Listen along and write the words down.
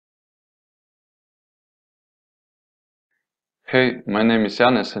Hey, my name is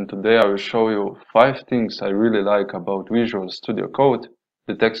Janes and today I will show you 5 things I really like about Visual Studio Code,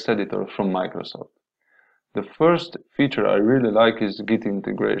 the text editor from Microsoft. The first feature I really like is Git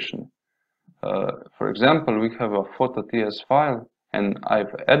integration. For example, we have a photo.ts file and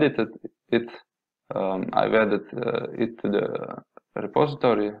I've edited it. I've added it to the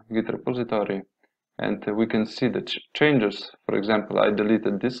repository, Git repository, and we can see the changes. For example, I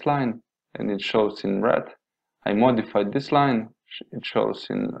deleted this line and it shows in red. I modified this line, it shows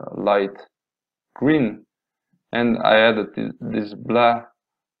in light green, and I added this blah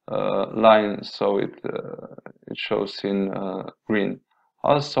line, so it shows in green.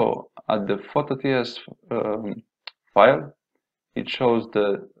 Also, at the photo.ts file, it shows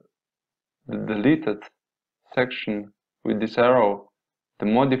the deleted section with this arrow, the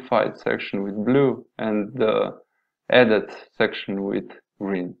modified section with blue, and the added section with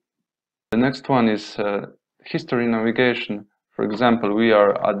green. The next one is history navigation. For example, we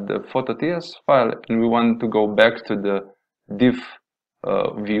are at the photo.ts file and we want to go back to the div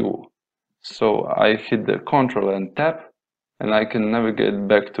view. So I hit the Ctrl and Tab and I can navigate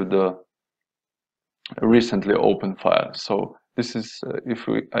back to the recently opened file. So this is if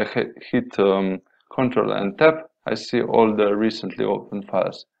I hit Ctrl and Tab, I see all the recently opened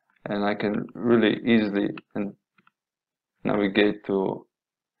files and I can really easily navigate to,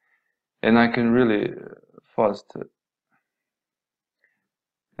 and I can really fast,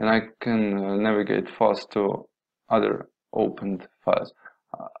 and I can navigate fast to other opened files.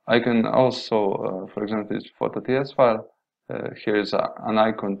 I can also, for example, this photo.ts file, here is an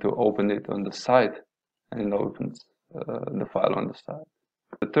icon to open it on the side, and it opens the file on the side.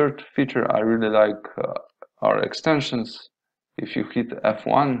 The third feature I really like are extensions. If you hit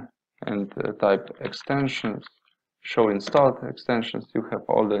F1 and type extensions, show installed extensions, you have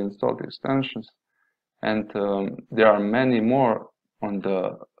all the installed extensions, and there are many more on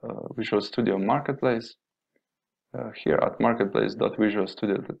the Visual Studio Marketplace. Here at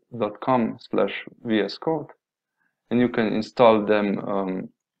marketplace.visualstudio.com/vscode, and you can install them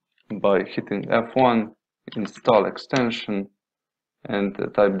by hitting F1, install extension, and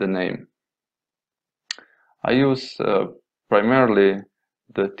type the name. I use primarily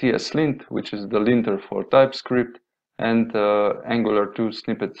the TSLint, which is the linter for TypeScript, and Angular 2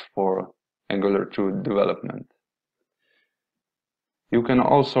 snippets for Angular 2 development. You can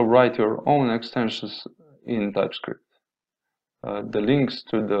also write your own extensions in TypeScript. The links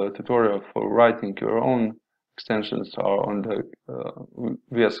to the tutorial for writing your own extensions are on the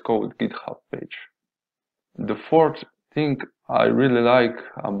VS Code GitHub page. The fourth thing I really like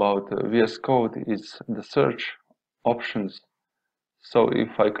about VS Code is the search options. So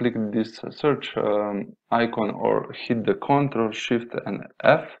if I click this search icon or hit the Ctrl, Shift, and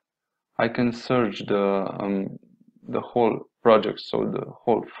F, I can search the whole project, so the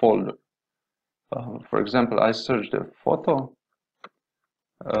whole folder. For example, I search the photo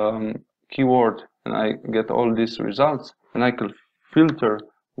keyword and I get all these results, and I can filter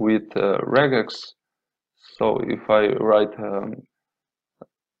with regex. So if I write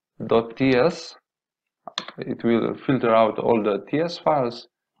 .ts, it will filter out all the TS files.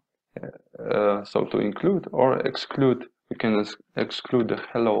 So to include or exclude, you can exclude the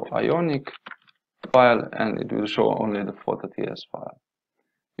hello ionic file and it will show only the photo.ts file.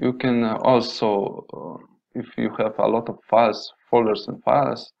 You can also, if you have a lot of files, folders and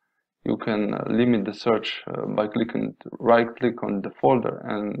files, you can limit the search by clicking right click on the folder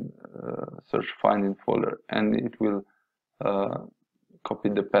and search find in folder, and it will copy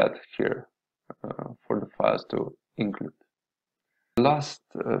the path here for the files to include. The last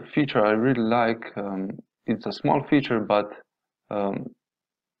feature I really like, it's a small feature, but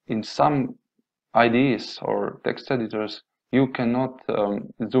in some IDEs or text editors, you cannot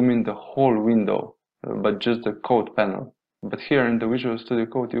zoom in the whole window, but just the code panel. But here in the Visual Studio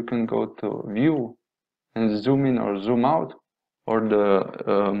Code, you can go to View and zoom in or zoom out, or the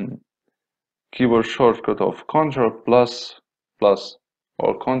keyboard shortcut of Ctrl plus plus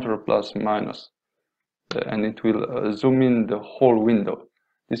or Ctrl plus minus, and it will zoom in the whole window.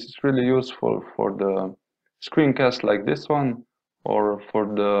 This is really useful for the screencast like this one, or for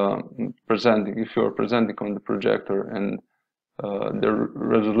the presenting, if you are presenting on the projector and the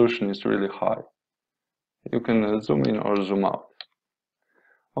resolution is really high. You can zoom in or zoom out.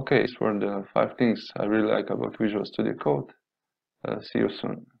 Okay, these were the 5 things I really like about Visual Studio Code. See you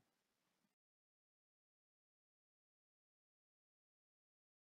soon.